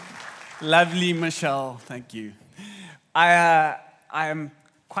Lovely, Michelle. Thank you. I am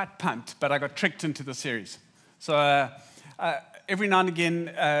quite pumped, but I got tricked into the series. So every now and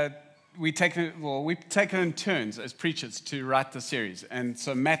again, we take it in turns as preachers to write the series. And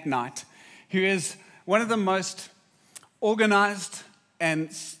so Matt Knight, who is one of the most organized,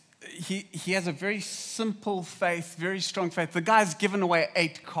 and he has a very simple faith, very strong faith. The guy's given away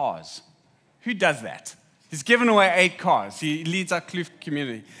 8 cars. Who does that? He's given away 8 cars. He leads our Kloof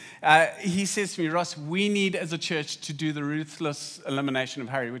community. He says to me, Ross, we need as a church to do the Ruthless Elimination of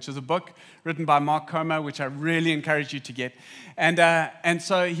Hurry, which is a book written by Mark Comer, which I really encourage you to get. And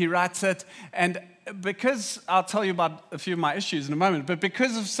so he writes it. And because I'll tell you about a few of my issues in a moment, but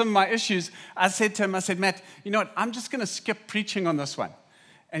because of some of my issues, I said to him, Matt, you know what, I'm just going to skip preaching on this one.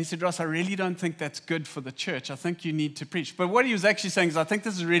 And he said, Ross, I really don't think that's good for the church. I think you need to preach. But what he was actually saying is, I think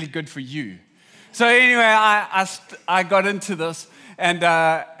this is really good for you. So anyway, I got into this, and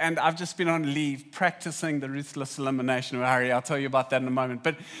I've just been on leave practicing the Ruthless Elimination of Hurry. I'll tell you about that in a moment.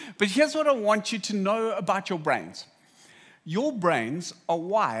 But here's what I want you to know about your brains. Your brains are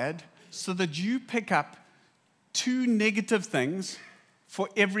wired so that you pick up 2 negative things for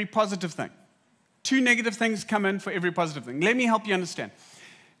every positive thing. 2 negative things come in for every positive thing. Let me help you understand.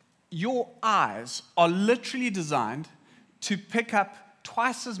 Your eyes are literally designed to pick up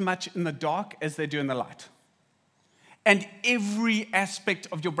twice as much in the dark as they do in the light. And every aspect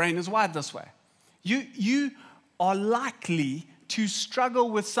of your brain is wired this way. You are likely to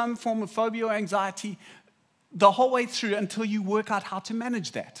struggle with some form of phobia or anxiety the whole way through until you work out how to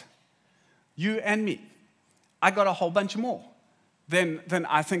manage that. You and me. I got a whole bunch more than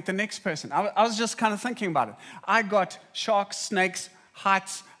I think the next person. I was just kind of thinking about it. I got sharks, snakes,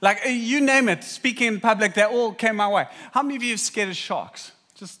 heights, like you name it, speaking in public, they all came my way. How many of you are scared of sharks?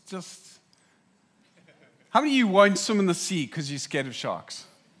 Just. How many of you won't swim in the sea because you're scared of sharks?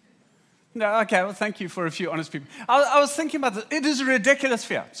 No, okay, well, thank you for a few honest people. I was thinking about this. It is a ridiculous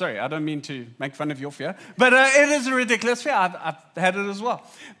fear. Sorry, I don't mean to make fun of your fear, but it is a ridiculous fear. I've had it as well.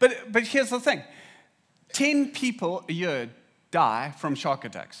 But here's the thing. 10 people a year die from shark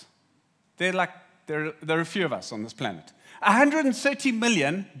attacks. There are a few of us on this planet. 130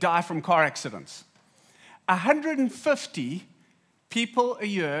 million die from car accidents. 150 people a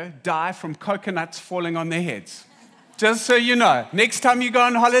year die from coconuts falling on their heads. Just so you know, next time you go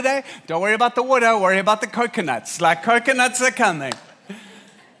on holiday, don't worry about the water, worry about the coconuts. Like coconuts are coming.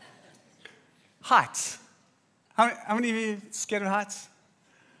 Heights. How many of you are scared of heights?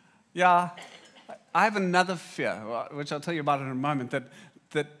 Yeah. I have another fear, which I'll tell you about in a moment,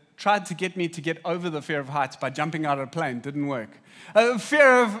 that tried to get me to get over the fear of heights by jumping out of a plane. Didn't work.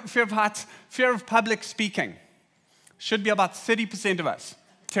 Fear of heights, fear of public speaking. Should be about 30% of us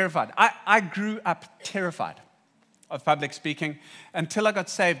terrified. I grew up terrified of public speaking until I got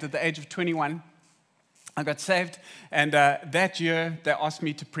saved at the age of 21. I got saved, and that year they asked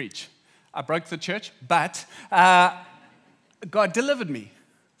me to preach. I broke the church, but God delivered me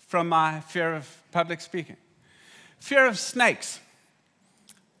from my fear of public speaking. Fear of snakes.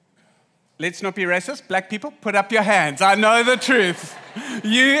 Let's not be racist. Black people, put up your hands. I know the truth.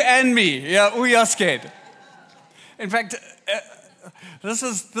 You and me, yeah, we are scared. In fact, this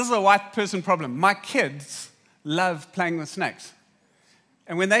is a white person problem. My kids love playing with snakes.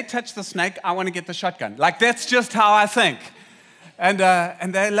 And when they touch the snake, I want to get the shotgun. Like, that's just how I think. And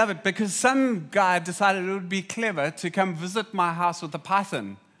they love it because some guy decided it would be clever to come visit my house with a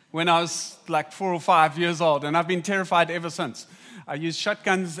python when I was like 4 or 5 years old. And I've been terrified ever since. I use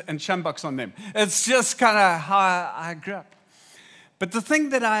shotguns and sjamboks on them. It's just kind of how I grew up. But the thing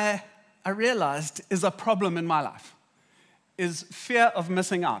that I realized is a problem in my life is fear of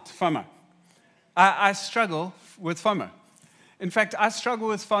missing out, FOMO. I struggle with FOMO. In fact, I struggle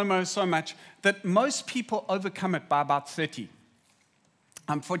with FOMO so much that most people overcome it by about 30.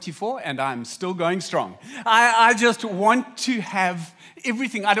 I'm 44 and I'm still going strong. I just want to have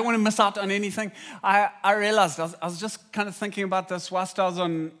everything. I don't want to miss out on anything. I realized, I was just kind of thinking about this whilst I was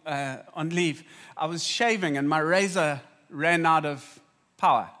on leave. I was shaving and my razor ran out of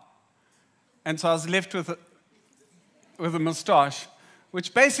power. And so I was left with a mustache,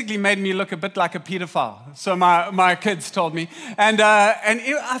 which basically made me look a bit like a pedophile. So my kids told me. And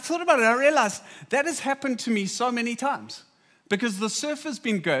I thought about it. I realized that has happened to me so many times. Because the surf has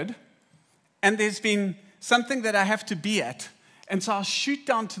been good, and there's been something that I have to be at. And so I'll shoot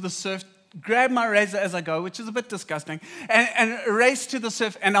down to the surf, grab my razor as I go, which is a bit disgusting, and race to the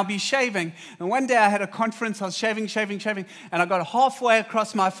surf, and I'll be shaving. And one day I had a conference, I was shaving, and I got halfway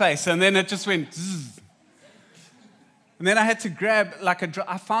across my face, and then it just went zzz. And then I had to grab,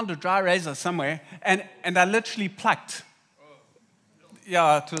 I found a dry razor somewhere, and I literally plucked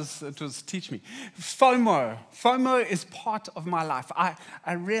Yeah, it was teach me. FOMO. FOMO is part of my life.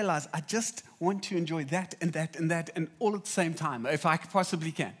 I realize I just want to enjoy that and that and that and all at the same time, if I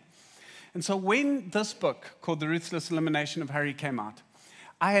possibly can. And so when this book called The Ruthless Elimination of Hurry came out,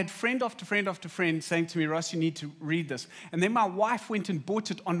 I had friend after friend after friend saying to me, Ross, you need to read this. And then my wife went and bought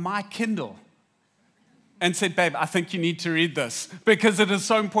it on my Kindle and said, babe, I think you need to read this because it is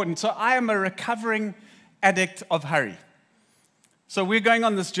so important. So I am a recovering addict of hurry. So we're going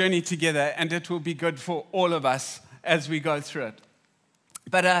on this journey together, and it will be good for all of us as we go through it.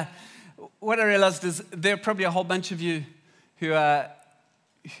 But what I realized is there are probably a whole bunch of you who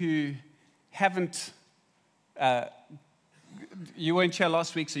haven't, you weren't here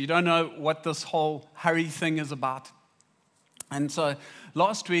last week, so you don't know what this whole hurry thing is about. And so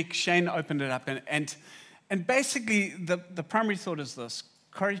last week, Shane opened it up, and basically the primary thought is this.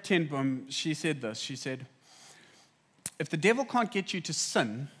 Corrie ten Boom, she said this. She said, if the devil can't get you to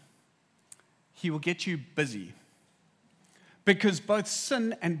sin, he will get you busy. Because both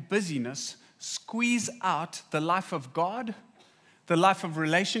sin and busyness squeeze out the life of God, the life of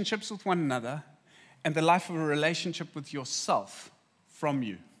relationships with one another, and the life of a relationship with yourself from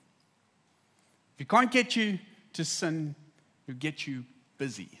you. If he can't get you to sin, he'll get you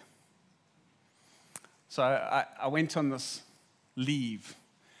busy. So I went on this leave,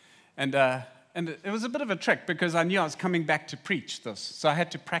 and it was a bit of a trick because I knew I was coming back to preach this, so I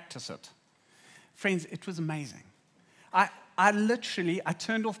had to practice it. Friends, it was amazing. I literally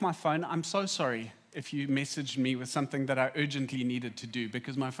turned off my phone. I'm so sorry if you messaged me with something that I urgently needed to do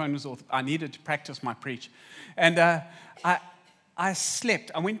because my phone was off. I needed to practice my preach. And I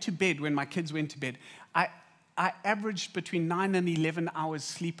slept. I went to bed when my kids went to bed. I averaged between 9 and 11 hours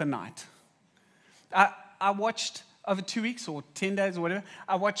sleep a night. I watched, over 2 weeks or 10 days or whatever,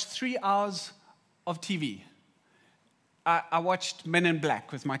 I watched 3 hours of TV. I watched Men in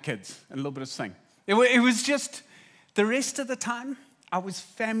Black with my kids and a little bit of Sing. It was just, the rest of the time, I was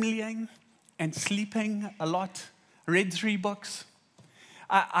familying and sleeping a lot. I read 3 books.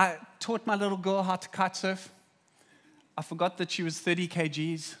 I taught my little girl how to kite surf. I forgot that she was 30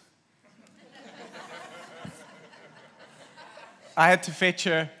 kgs. I had to fetch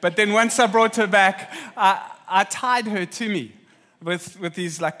her. But then once I brought her back, I tied her to me with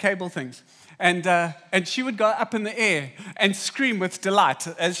these like cable things. And she would go up in the air and scream with delight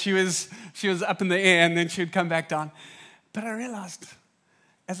as she was up in the air, and then she would come back down. But I realized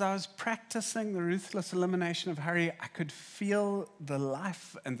as I was practicing the ruthless elimination of hurry, I could feel the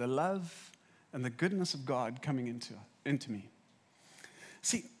life and the love and the goodness of God coming into me.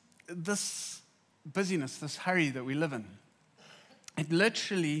 See, this busyness, this hurry that we live in,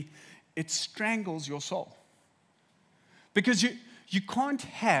 it strangles your soul. Because you can't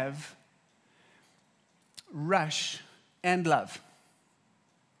have rush and love.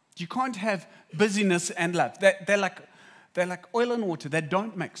 You can't have busyness and love. They're like oil and water. They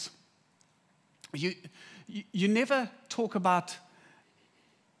don't mix. You never talk about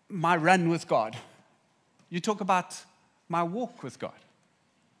my run with God. You talk about my walk with God.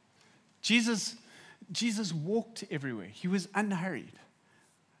 Jesus walked everywhere. He was unhurried.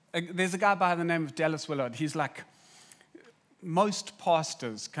 There's a guy by the name of Dallas Willard. He's like, most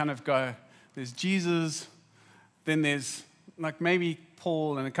pastors kind of go, there's Jesus, then there's like maybe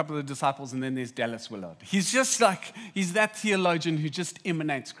Paul and a couple of the disciples, and then there's Dallas Willard. He's just like, he's that theologian who just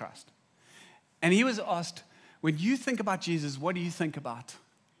emanates Christ. And he was asked, when you think about Jesus, what do you think about?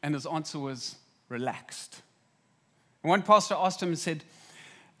 And his answer was, relaxed. And one pastor asked him and said,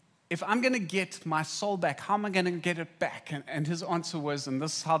 if I'm going to get my soul back, how am I going to get it back? And his answer was, and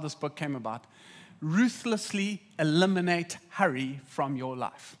this is how this book came about, ruthlessly eliminate hurry from your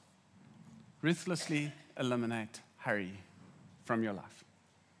life. Ruthlessly eliminate hurry from your life.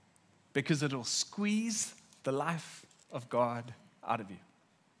 Because it'll squeeze the life of God out of you.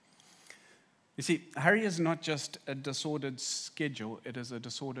 You see, hurry is not just a disordered schedule, it is a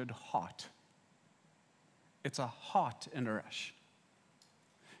disordered heart. It's a heart in a rush.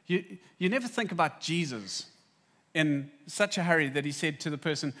 You never think about Jesus in such a hurry that he said to the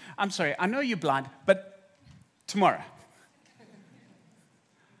person, I'm sorry, I know you're blind, but tomorrow.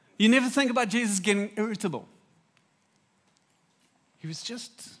 You never think about Jesus getting irritable. He was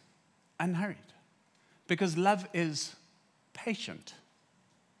just unhurried. Because love is patient.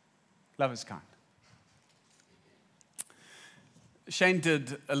 Love is kind. Shane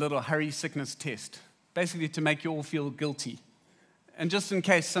did a little hurry sickness test, basically to make you all feel guilty. And just in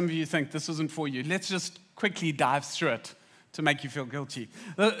case some of you think this isn't for you, let's just quickly dive through it to make you feel guilty.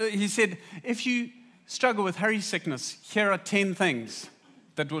 He said, if you struggle with hurry sickness, here are 10 things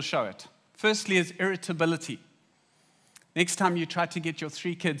that will show it. Firstly is irritability. Next time you try to get your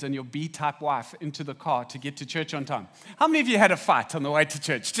 3 kids and your B-type wife into the car to get to church on time. How many of you had a fight on the way to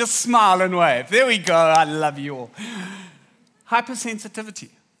church? Just smile and wave. There we go. I love you all.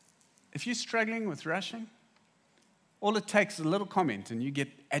 Hypersensitivity. If you're struggling with rushing, all it takes is a little comment and you get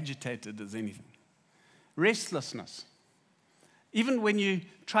agitated as anything. Restlessness. Even when you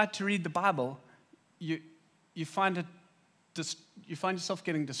try to read the Bible, you find yourself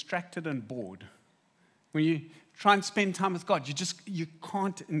getting distracted and bored. When you try and spend time with God, you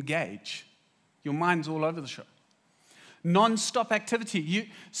can't engage. Your mind's all over the show. Non-stop activity. You're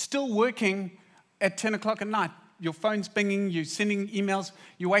still working at 10 o'clock at night. Your phone's pinging, you're sending emails.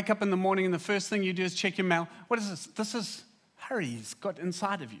 You wake up in the morning and the first thing you do is check your mail. What is this? This is hurry's got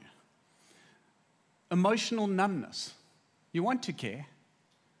inside of you. Emotional numbness. You want to care,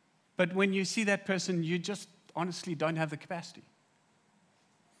 but when you see that person, you just honestly don't have the capacity.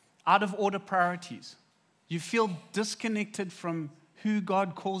 Out of order priorities. You feel disconnected from who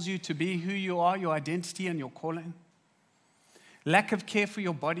God calls you to be, who you are, your identity and your calling. Lack of care for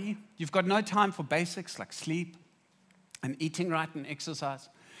your body. You've got no time for basics like sleep and eating right and exercise.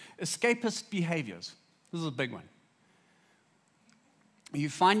 Escapist behaviors. This is a big one. You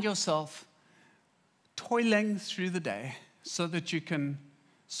find yourself toiling through the day so that you can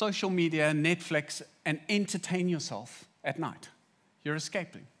social media, Netflix, and entertain yourself at night. You're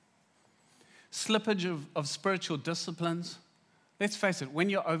escaping. Slippage of spiritual disciplines. Let's face it, when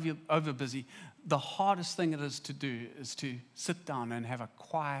you're over busy, the hardest thing it is to do is to sit down and have a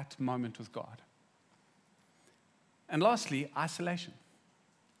quiet moment with God. And lastly, isolation.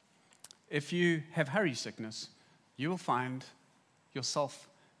 If you have hurry sickness, you will find yourself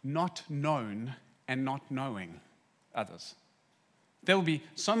not known and not knowing others. There will be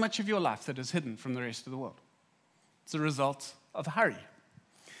so much of your life that is hidden from the rest of the world. It's a result of hurry.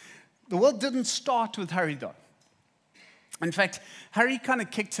 The world didn't start with hurry, though. In fact, hurry kind of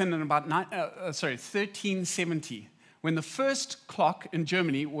kicked in about 1370, when the first clock in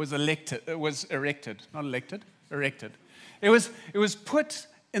Germany was erected. It was put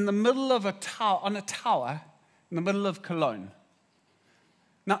in the middle of on a tower in the middle of Cologne.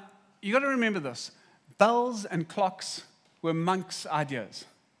 Now, you got to remember this. Bells and clocks were monks' ideas.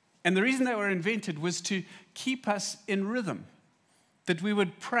 And the reason they were invented was to keep us in rhythm. That we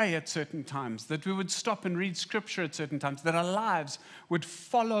would pray at certain times, that we would stop and read scripture at certain times, that our lives would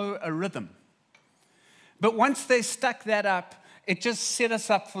follow a rhythm. But once they stuck that up, it just set us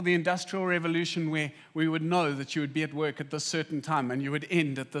up for the Industrial Revolution, where we would know that you would be at work at this certain time and you would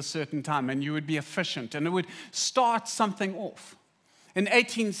end at this certain time and you would be efficient and it would start something off. In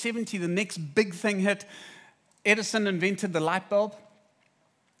 1870, the next big thing hit. Edison invented the light bulb.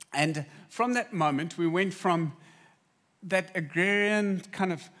 And from that moment, we went from that agrarian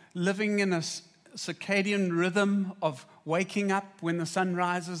kind of living in a circadian rhythm of waking up when the sun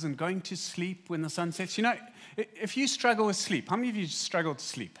rises and going to sleep when the sun sets. You know, if you struggle with sleep, how many of you struggle to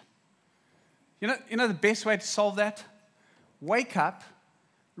sleep? You know the best way to solve that? Wake up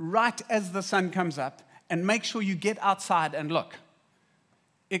right as the sun comes up and make sure you get outside and look.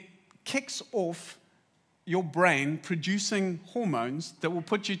 It kicks off your brain producing hormones that will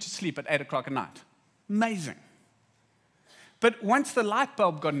put you to sleep at 8 o'clock at night. Amazing. But once the light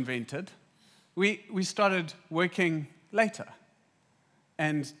bulb got invented, we started working later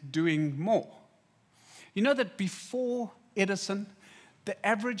and doing more. You know that before Edison, the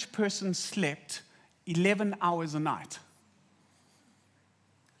average person slept 11 hours a night.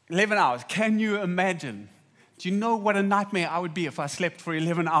 11 hours. Can you imagine? Do you know what a nightmare I would be if I slept for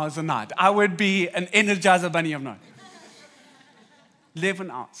 11 hours a night? I would be an Energizer bunny of night. 11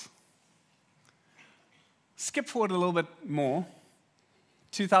 hours. Skip forward a little bit more.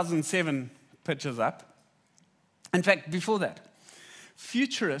 2007 pictures up. In fact, before that,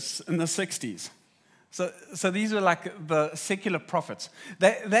 futurists in the 60s. So these were like the secular prophets.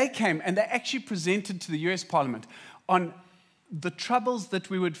 They came and they actually presented to the US Parliament on the troubles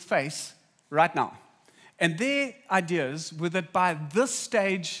that we would face right now. And their ideas were that by this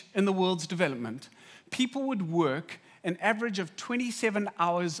stage in the world's development, people would work an average of 27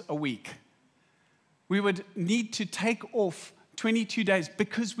 hours a week. We would need to take off 22 days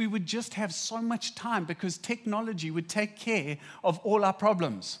because we would just have so much time, because technology would take care of all our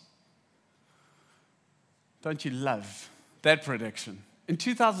problems. Don't you love that prediction? In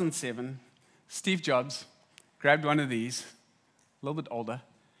 2007, Steve Jobs grabbed one of these, a little bit older,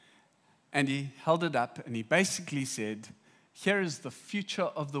 and he held it up and he basically said, here is the future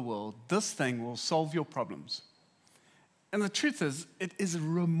of the world. This thing will solve your problems. And the truth is, it is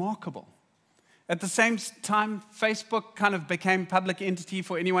remarkable. At the same time, Facebook kind of became public entity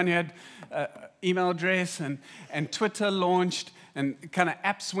for anyone who had an email address, and Twitter launched, and kind of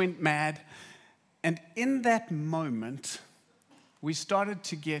apps went mad. And in that moment, we started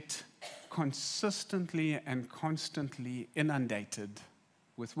to get consistently and constantly inundated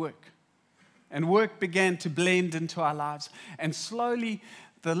with work. And work began to blend into our lives. And slowly,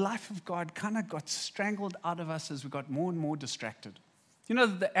 the life of God kind of got strangled out of us as we got more and more distracted. You know,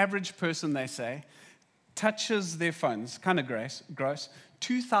 the average person, they say, touches their phones, kind of gross,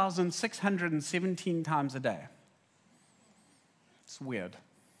 2,617 times a day. It's weird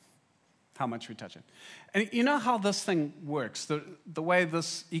how much we touch it. And you know how this thing works? The way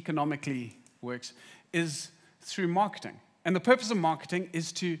this economically works is through marketing. And the purpose of marketing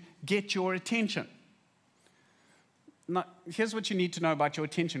is to get your attention. Now, here's what you need to know about your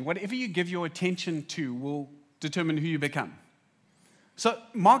attention. Whatever you give your attention to will determine who you become. So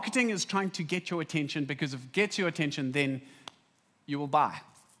marketing is trying to get your attention, because if it gets your attention, then you will buy,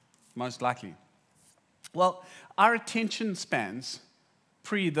 most likely. Well, our attention spans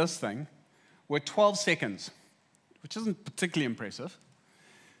pre this thing were 12 seconds, which isn't particularly impressive.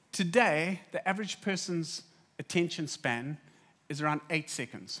 Today, the average person's attention span is around 8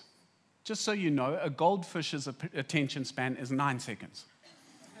 seconds. Just so you know, a goldfish's attention span is 9 seconds.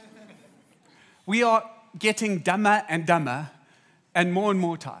 We are getting dumber and dumber and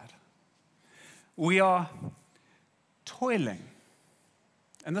more tired. We are toiling.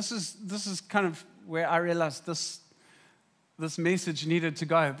 And this is kind of where I realized this message needed to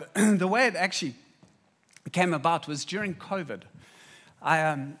go. The way it actually came about was during COVID.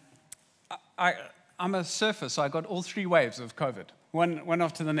 I'm a surfer, so I got all 3 waves of COVID, one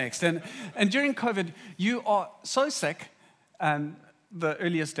after the next. And during COVID, you are so sick, the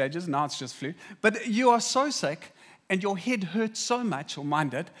earlier stages, now it's just flu, but you are so sick and your head hurts so much, or mine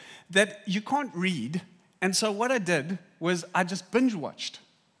did, that you can't read. And so what I did was I just binge watched.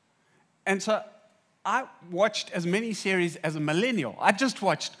 And so I watched as many series as a millennial. I just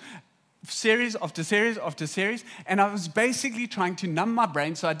watched series after series after series, and I was basically trying to numb my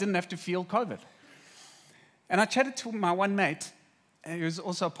brain so I didn't have to feel COVID. And I chatted to my one mate, he was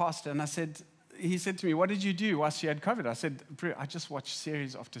also a pastor, and he said to me, "What did you do whilst you had COVID?" I said, "I just watched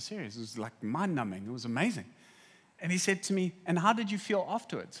series after series." It was like mind-numbing. It was amazing. And he said to me, "And how did you feel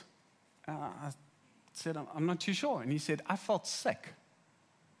afterwards?" I said, "I'm not too sure." And he said, "I felt sick,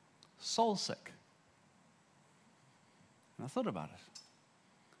 soul sick." And I thought about it.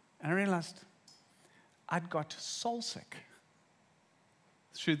 And I realized I'd got soul sick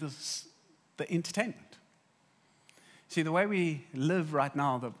through the entertainment. See, the way we live right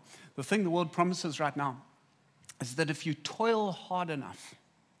now, the thing the world promises right now, is that if you toil hard enough,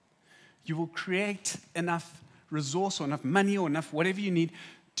 you will create enough resource or enough money or enough whatever you need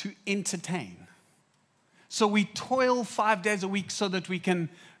to entertain. So we toil 5 days a week so that we can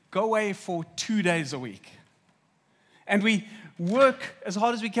go away for 2 days a week. And we work as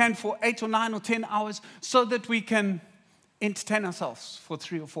hard as we can for 8 or 9 or 10 hours so that we can entertain ourselves for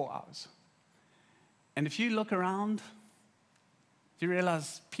 3 or 4 hours. And if you look around, you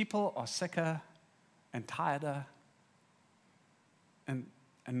realize people are sicker and tireder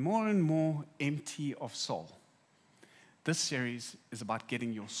and more empty of soul. This series is about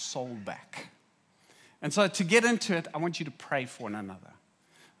getting your soul back. And so to get into it, I want you to pray for one another.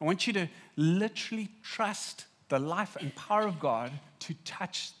 I want you to literally trust the life and power of God to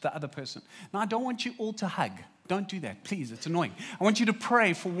touch the other person. Now, I don't want you all to hug. Don't do that, please. It's annoying. I want you to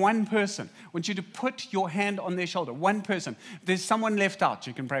pray for one person. I want you to put your hand on their shoulder. One person. If there's someone left out,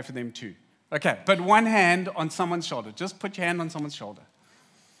 you can pray for them too. Okay, but one hand on someone's shoulder. Just put your hand on someone's shoulder.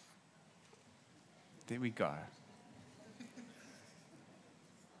 There we go.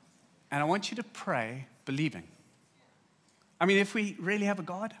 And I want you to pray believing. I mean, if we really have a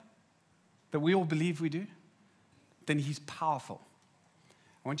God that we all believe we do, then He's powerful.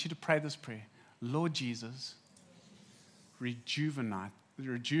 I want you to pray this prayer. Lord Jesus,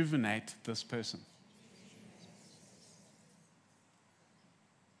 rejuvenate this person.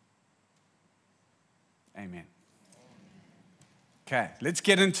 Amen. Okay, let's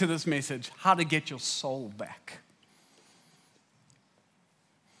get into this message, how to get your soul back.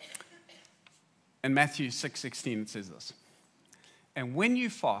 In Matthew 6:16, it says this. And when you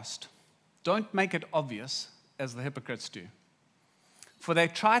fast, don't make it obvious as the hypocrites do. For they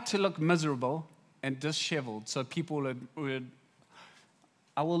try to look miserable and disheveled, so people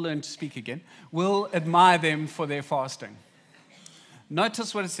I will learn to speak again, will admire them for their fasting.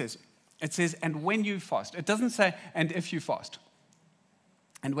 Notice what it says. It says, and when you fast. It doesn't say, and if you fast.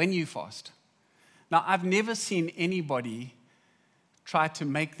 And when you fast. Now, I've never seen anybody try to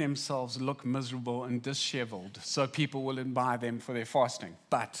make themselves look miserable and disheveled so people will admire them for their fasting.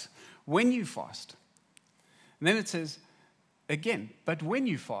 But when you fast, and then it says, again, but when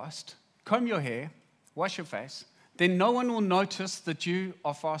you fast, comb your hair, wash your face, then no one will notice that you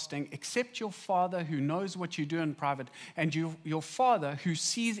are fasting except your Father who knows what you do in private, and your Father who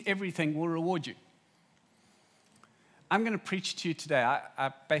sees everything will reward you. I'm going to preach to you today.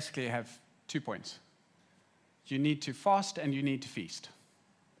 I basically have 2 points. You need to fast and you need to feast.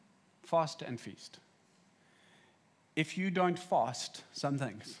 Fast and feast. If you don't fast some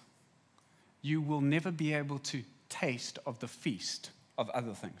things, you will never be able to taste of the feast of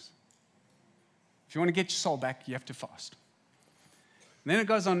other things. If you want to get your soul back, you have to fast. And then it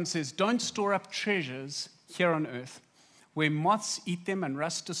goes on and says, don't store up treasures here on earth, where moths eat them and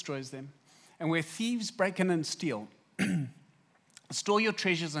rust destroys them, and where thieves break in and steal. Store your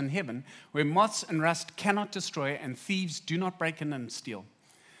treasures in heaven, where moths and rust cannot destroy, and thieves do not break in and steal.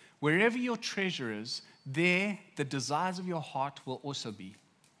 Wherever your treasure is, there the desires of your heart will also be.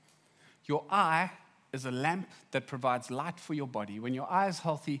 Your eye is a lamp that provides light for your body. When your eye is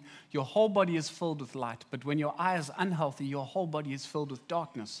healthy, your whole body is filled with light. But when your eye is unhealthy, your whole body is filled with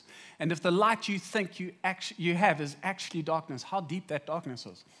darkness. And if the light you think you have is actually darkness, how deep that darkness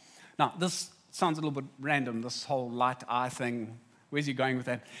is. Now, this sounds a little bit random, this whole light eye thing. Where's he going with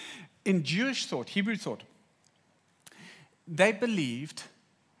that? In Jewish thought, Hebrew thought, they believed,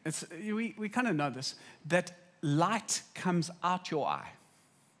 we kind of know this, that light comes out your eye.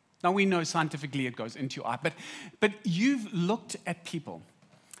 Now, we know scientifically it goes into your eye, but you've looked at people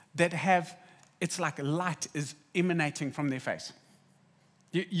that have, it's like light is emanating from their face.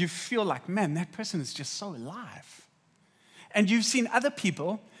 You feel like, man, that person is just so alive. And you've seen other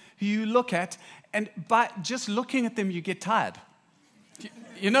people who you look at, and by just looking at them, you get tired.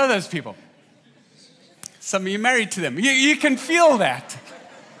 You know those people. Some of you married to them. You can feel that.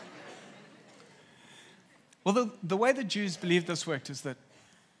 Well, the way the Jews believed this worked is that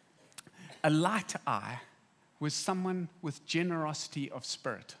a light eye was someone with generosity of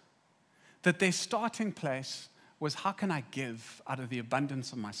spirit. That their starting place was, how can I give out of the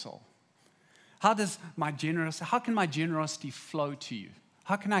abundance of my soul? How can my generosity flow to you?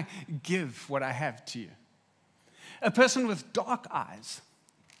 How can I give what I have to you? A person with dark eyes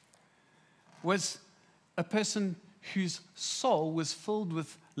was a person whose soul was filled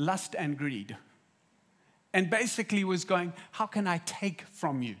with lust and greed. And basically was going, how can I take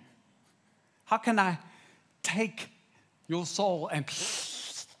from you? How can I take your soul and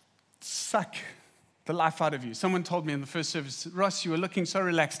suck the life out of you? Someone told me in the first service, Ross, you were looking so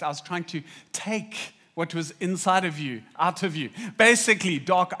relaxed. I was trying to take what was inside of you, out of you. Basically,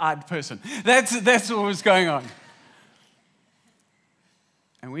 dark-eyed person. That's what was going on.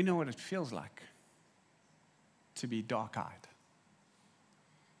 And we know what it feels like to be dark-eyed.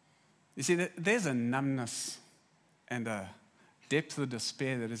 You see, there's a numbness and a depth of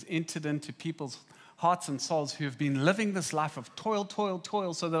despair that has entered into people's hearts and souls who have been living this life of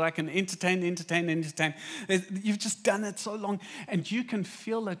toil so that I can entertain. You've just done it so long, and you can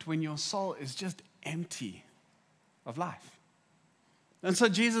feel it when your soul is just empty of life. And so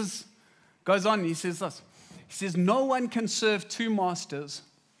Jesus goes on and he says this. He says, no one can serve two masters,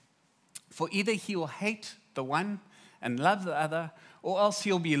 for either he will hate the one and love the other, or else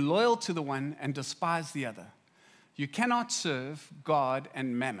he'll be loyal to the one and despise the other. You cannot serve God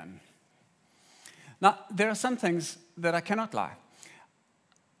and mammon. Now, there are some things that I cannot lie.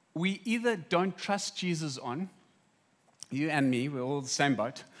 We either don't trust Jesus on, you and me, we're all the same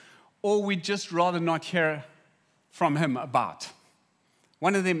boat, or we just rather not hear from him about.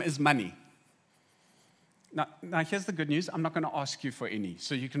 One of them is money. Now here's the good news. I'm not going to ask you for any,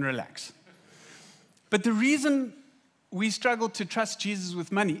 so you can relax. But the reason we struggle to trust Jesus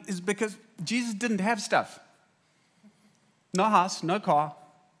with money is because Jesus didn't have stuff. No house, no car.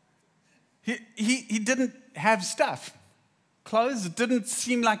 He didn't have stuff. Clothes, it didn't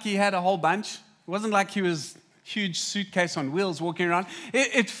seem like he had a whole bunch. It wasn't like he was huge suitcase on wheels walking around.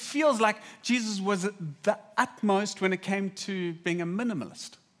 It feels like Jesus was at the utmost when it came to being a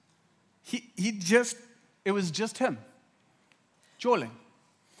minimalist. It was just him. Jawling.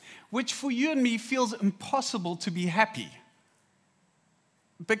 Which for you and me feels impossible to be happy.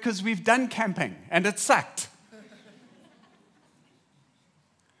 Because we've done camping and it sucked.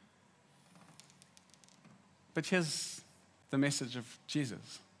 But here's the message of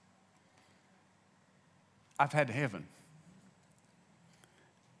Jesus. I've had heaven.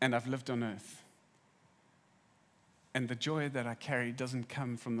 And I've lived on earth. And the joy that I carry doesn't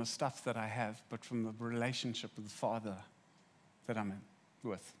come from the stuff that I have, but from the relationship with the Father that I'm in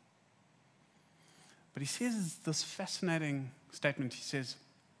with. But he says this fascinating statement. He says,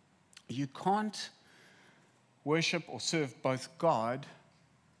 you can't worship or serve both God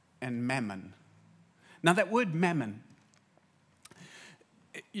and mammon. Now, that word mammon,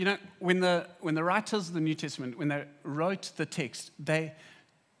 you know, when the writers of the New Testament, when they wrote the text, they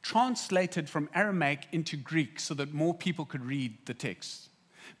translated from Aramaic into Greek so that more people could read the text.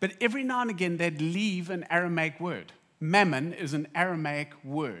 But every now and again, they'd leave an Aramaic word. Mammon is an Aramaic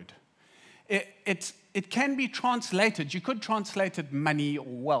word. It can be translated. You could translate it money or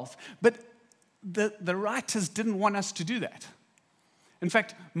wealth, but the writers didn't want us to do that. In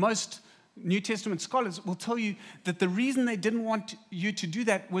fact, most New Testament scholars will tell you that the reason they didn't want you to do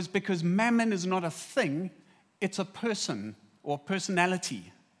that was because mammon is not a thing, it's a person or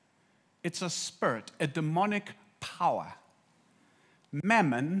personality. It's a spirit, a demonic power.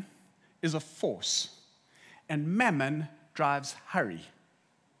 Mammon is a force, and mammon drives hurry.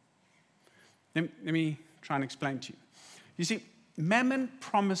 Let me try and explain to you. You see, mammon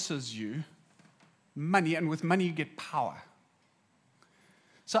promises you money, and with money you get power.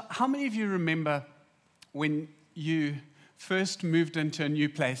 So how many of you remember when you first moved into a new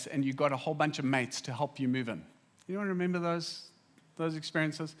place and you got a whole bunch of mates to help you move in? Anyone remember those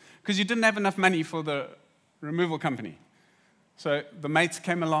experiences? Because you didn't have enough money for the removal company. So the mates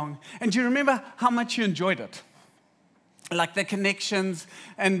came along. And do you remember how much you enjoyed it? Like the connections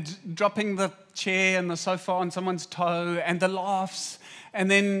and dropping the chair and the sofa on someone's toe and the laughs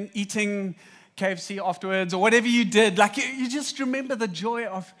and then eating KFC afterwards or whatever you did. Like you just remember the joy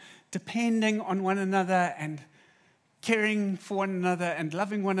of depending on one another and caring for one another and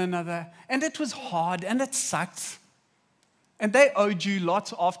loving one another. And it was hard and it sucked. And they owed you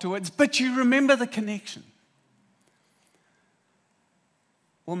lots afterwards, but you remember the connection.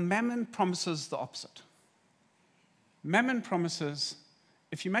 Well, mammon promises the opposite. Mammon promises,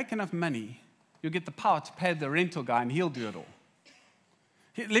 if you make enough money, you'll get the power to pay the rental guy and he'll do it all.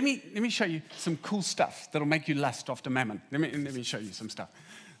 Here, let me show you some cool stuff that'll make you lust after mammon. Let me show you some stuff.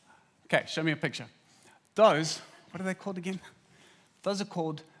 Okay, show me a picture. Those, what are they called again? Those are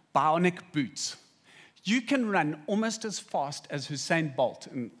called bionic boots. You can run almost as fast as Usain Bolt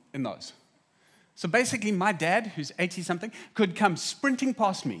in those. So basically, my dad, who's 80-something, could come sprinting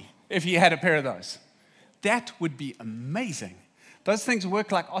past me if he had a pair of those. That would be amazing. Those things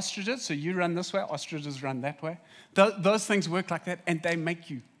work like ostriches, so you run this way, ostriches run that way. Those things work like that, and they make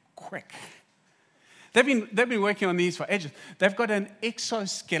you quick. They've been working on these for ages. They've got an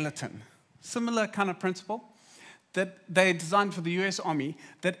exoskeleton, similar kind of principle, that they designed for the US Army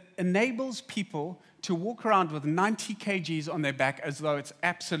that enables people to walk around with 90 kgs on their back as though it's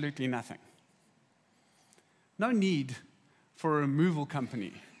absolutely nothing. No need for a removal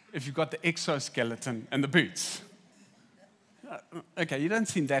company if you've got the exoskeleton and the boots. Okay, you don't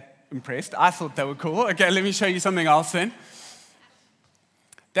seem that impressed. I thought they were cool. Okay, let me show you something else then.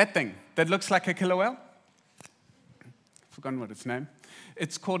 That thing that looks like a killer whale, I've forgotten what its name.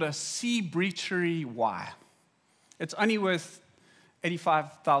 It's called a sea breachery Y. It's only worth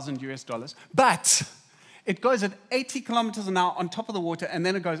 $85,000, but it goes at 80 kilometers an hour on top of the water, and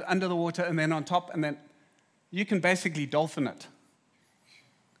then it goes under the water, and then on top, and then you can basically dolphin it.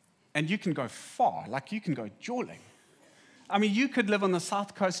 And you can go far, like you can go jawling. I mean, you could live on the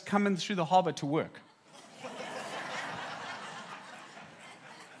south coast, come in through the harbor to work.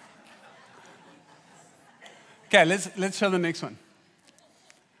 Okay, let's show the next one.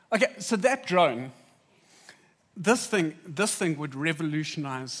 Okay, so that drone, this thing would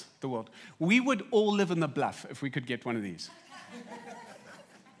revolutionize the world. We would all live in the Bluff if we could get one of these.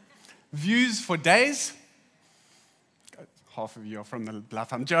 Views for days. Half of you are from the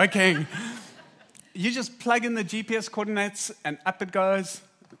Bluff, I'm joking. You just plug in the GPS coordinates and up it goes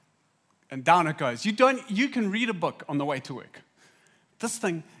and down it goes. You can read a book on the way to work. This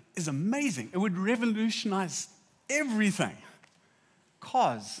thing is amazing. It would revolutionize everything.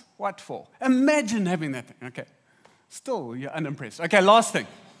 Cars, what for? Imagine having that thing. Okay, still you're unimpressed. Okay, last thing.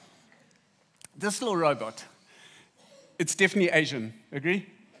 This little robot, it's definitely Asian, agree?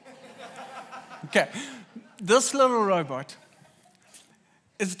 Okay, this little robot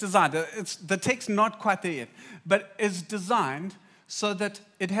is designed, the tech's not quite there yet, but is designed so that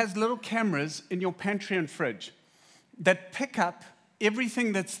it has little cameras in your pantry and fridge that pick up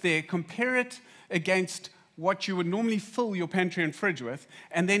everything that's there, compare it against what you would normally fill your pantry and fridge with,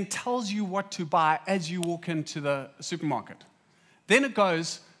 and then tells you what to buy as you walk into the supermarket. Then it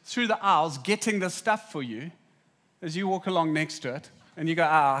goes through the aisles getting the stuff for you as you walk along next to it, and you go,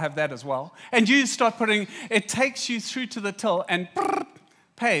 I'll have that as well. And you start it takes you through to the till and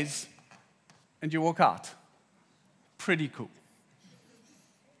pays, and you walk out. Pretty cool.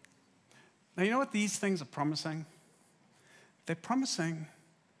 Now, you know what these things are promising? they're promising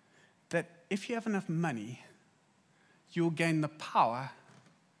that if you have enough money, you'll gain the power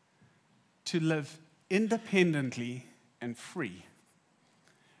to live independently and free.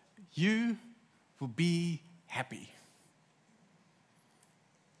 You will be happy.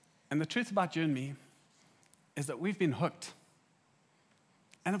 And the truth about you and me is that we've been hooked.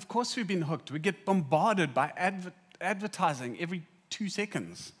 And of course we've been hooked. We get bombarded by advertising every 2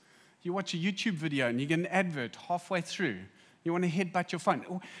 seconds. You watch a YouTube video and you get an advert halfway through. You want to headbutt your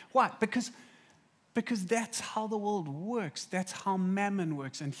phone. Why? Because that's how the world works. That's how mammon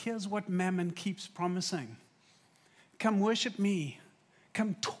works. And here's what mammon keeps promising. Come worship me.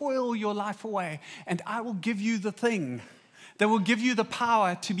 Come toil your life away, and I will give you the thing that will give you the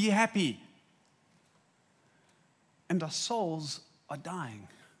power to be happy. And our souls are dying.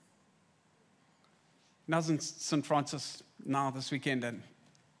 And I was in St. Francis now this weekend, and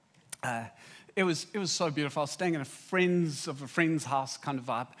it was so beautiful. I was staying in a friend's house kind of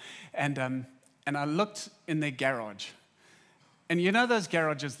vibe, and I looked in their garage. And you know those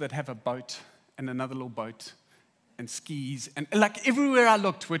garages that have a boat and another little boat and skis, and like everywhere I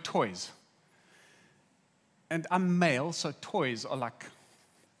looked were toys. And I'm male, so toys are like,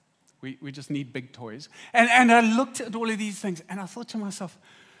 we just need big toys. And I looked at all of these things, and I thought to myself,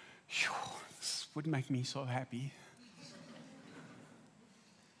 this would make me so happy.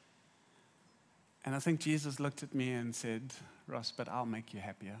 And I think Jesus looked at me and said, Ross, but I'll make you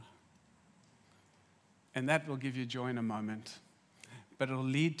happier. And that will give you joy in a moment, but it'll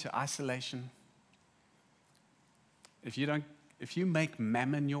lead to isolation. If you make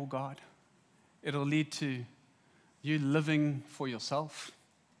mammon your God, it'll lead to you living for yourself,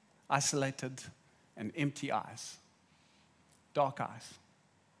 isolated and empty eyes, dark eyes.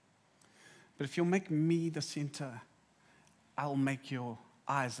 But if you'll make me the center, I'll make your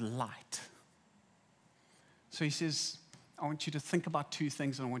eyes light. So he says, I want you to think about 2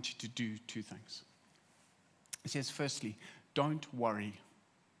 things, and I want you to do 2 things. He says, firstly, don't worry.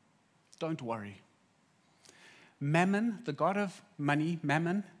 Don't worry. Mammon, the god of money,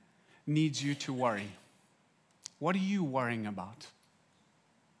 mammon, needs you to worry. What are you worrying about?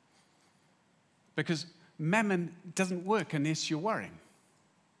 Because mammon doesn't work unless you're worrying.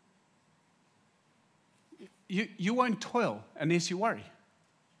 You won't toil unless you worry.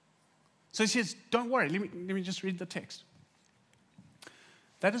 So he says, don't worry. Let me just read the text.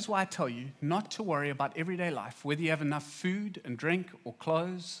 That is why I tell you not to worry about everyday life, whether you have enough food and drink or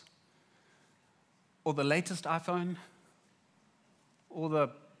clothes or the latest iPhone or the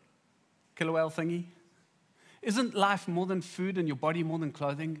killer whale thingy. Isn't life more than food and your body more than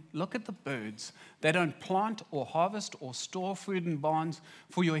clothing? Look at the birds. They don't plant or harvest or store food in barns,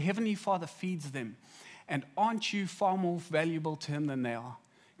 for your heavenly Father feeds them. And aren't you far more valuable to him than they are?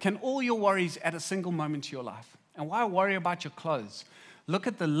 Can all your worries add a single moment to your life? And why worry about your clothes? Look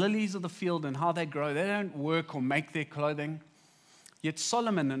at the lilies of the field and how they grow. They don't work or make their clothing. Yet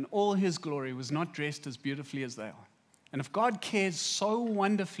Solomon in all his glory was not dressed as beautifully as they are. And if God cares so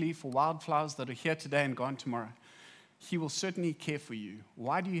wonderfully for wildflowers that are here today and gone tomorrow, he will certainly care for you.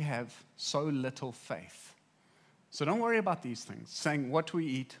 Why do you have so little faith? So don't worry about these things, saying what we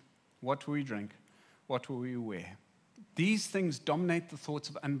eat, what will we drink, what will we wear. These things dominate the thoughts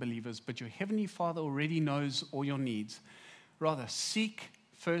of unbelievers, but your heavenly Father already knows all your needs. Rather, seek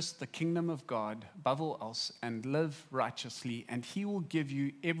first the kingdom of God above all else and live righteously, and he will give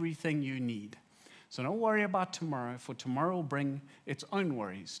you everything you need. So don't worry about tomorrow, for tomorrow will bring its own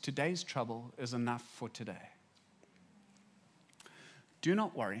worries. Today's trouble is enough for today. Do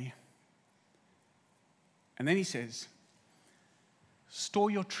not worry. And then he says,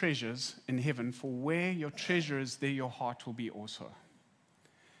 store your treasures in heaven, for where your treasure is, there your heart will be also.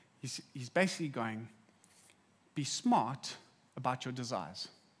 He's basically going, be smart about your desires.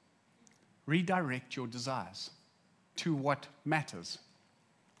 Redirect your desires to what matters.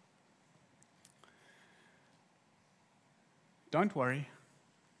 Don't worry.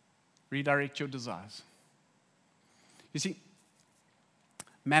 Redirect your desires. You see,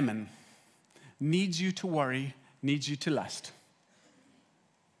 mammon needs you to worry, needs you to lust,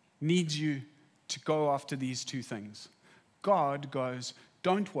 needs you to go after these 2 things. God goes,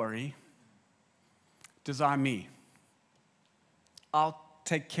 don't worry, desire me. I'll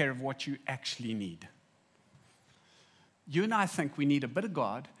take care of what you actually need. You and I think we need a bit of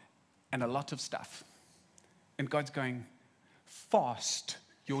God and a lot of stuff. And God's going, fast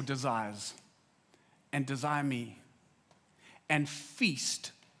your desires and desire me and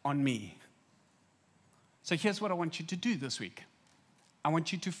feast on me. So here's what I want you to do this week. I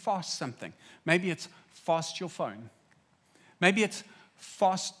want you to fast something. Maybe it's fast your phone. Maybe it's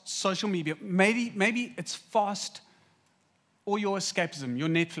fast social media. Maybe it's fast or your escapism, your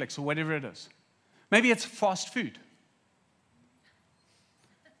Netflix, or whatever it is. Maybe it's fast food.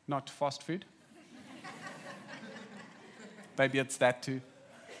 Not fast food. Maybe it's that too.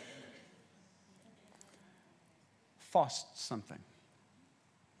 Fast something.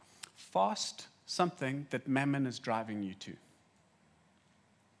 Fast something that mammon is driving you to.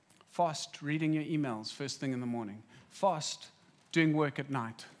 Fast reading your emails first thing in the morning. Fast doing work at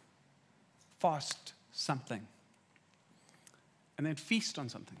night. Fast something. And then feast on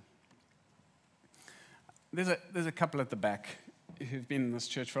something. There's a couple at the back who've been in this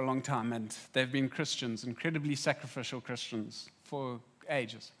church for a long time, and they've been Christians, incredibly sacrificial Christians for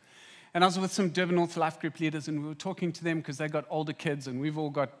ages. And I was with some Durban North Life Group leaders, and we were talking to them because they got older kids, and we've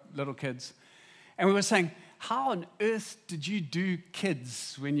all got little kids. And we were saying, how on earth did you do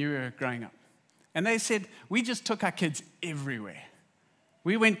kids when you were growing up? And they said, we just took our kids everywhere.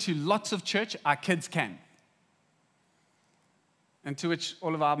 We went to lots of church, our kids came. And to which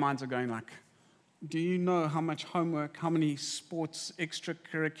all of our minds are going like, do you know how much homework, how many sports,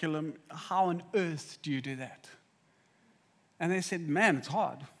 extracurriculum, how on earth do you do that? And they said, man, it's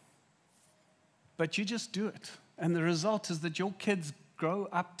hard. But you just do it. And the result is that your kids grow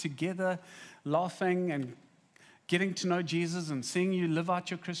up together, laughing and getting to know Jesus and seeing you live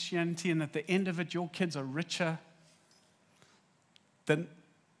out your Christianity. And at the end of it, your kids are richer than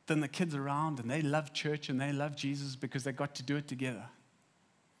the kids around. And they love church and they love Jesus because they got to do it together.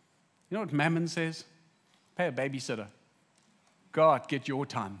 You know what Mammon says? Pay a babysitter. Go out, get your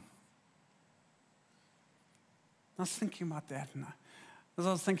time. I was thinking about that, and as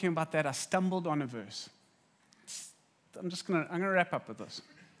I was thinking about that, I stumbled on a verse. I'm going to wrap up with this.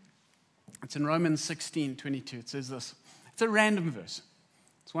 It's in Romans 16:22. It says this. It's a random verse.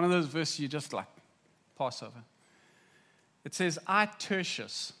 It's one of those verses you just like pass over. It says, I,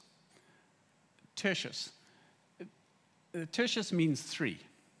 Tertius. Tertius means three.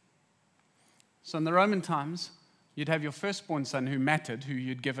 So in the Roman times, you'd have your firstborn son who mattered, who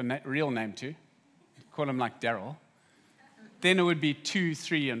you'd give a real name to. You'd call him like Daryl. Then it would be 2,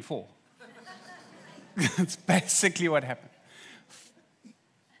 3, and 4. That's basically what happened.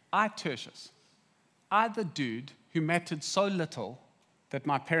 I, Tertius, I, the dude who mattered so little that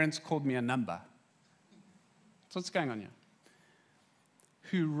my parents called me a number. That's what's going on here.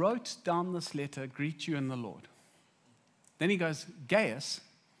 Who wrote down this letter, greet you in the Lord. Then he goes, Gaius,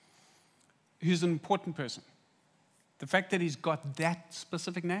 who's an important person. The fact that he's got that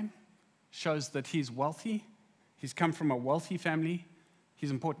specific name shows that he's wealthy. He's come from a wealthy family.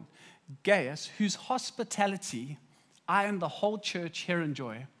 He's important. Gaius, whose hospitality I and the whole church here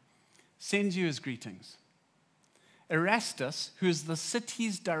enjoy, sends you his greetings. Erastus, who is the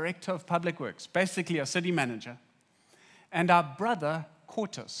city's director of public works, basically a city manager, and our brother,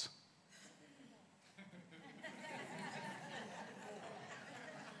 Quartus.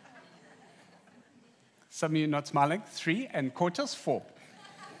 Some of you not smiling. 3, and Quartus, 4.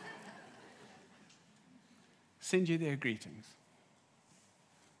 Send you their greetings.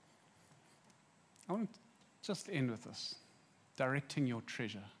 I want to just end with this. Directing your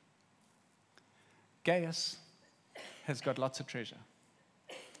treasure. Gaius has got lots of treasure.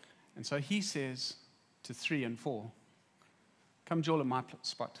 And so he says to 3 and 4, come Joel at my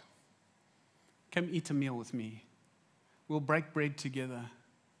spot. Come eat a meal with me. We'll break bread together.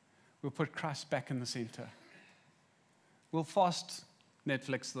 We'll put Christ back in the center. We'll fast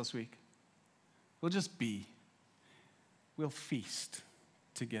Netflix this week. We'll just be. We'll feast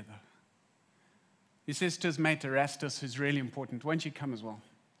together. He says to his mate Erastus, who's really important, won't you come as well?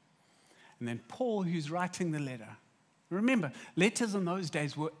 And then Paul, who's writing the letter. Remember, letters in those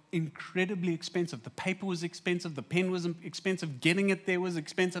days were incredibly expensive. The paper was expensive. The pen was expensive. Getting it there was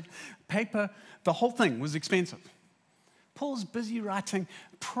expensive. Paper, the whole thing was expensive. Paul's busy writing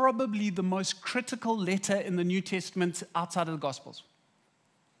probably the most critical letter in the New Testament outside of the Gospels.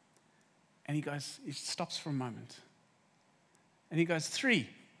 And he stops for a moment. And he goes, 3,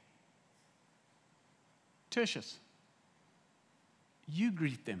 Tertius, you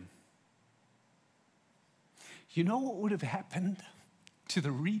greet them. You know what would have happened to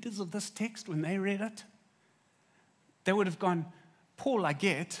the readers of this text when they read it? They would have gone, Paul, I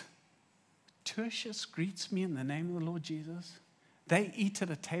get. Tertius greets me in the name of the Lord Jesus. They eat at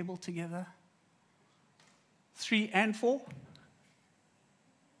a table together. 3 and 4.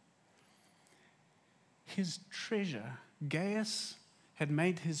 His treasure, Gaius had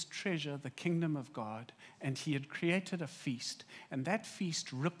made his treasure the kingdom of God, and he had created a feast. And that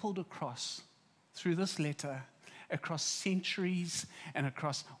feast rippled across through this letter, across centuries and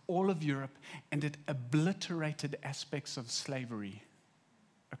across all of Europe, and it obliterated aspects of slavery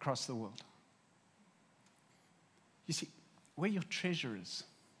across the world. You see, where your treasure is.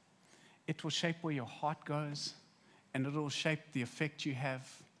 It will shape where your heart goes, and it will shape the effect you have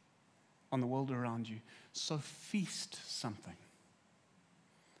on the world around you. So feast something.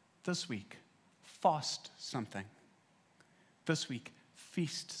 This week, fast something. This week,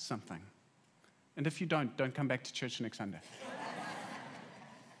 feast something. And if you don't come back to church next Sunday.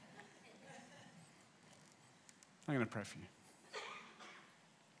 I'm going to pray for you.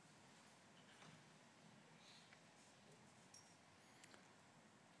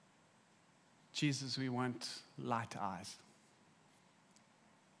 Jesus, we want light eyes.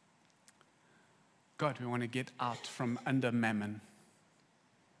 God, we want to get out from under mammon.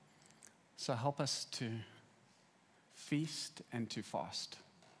 So help us to feast and to fast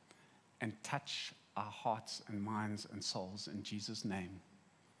and touch our hearts and minds and souls in Jesus' name.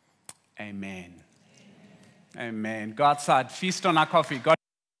 Amen. Amen. Go outside, feast on our coffee. God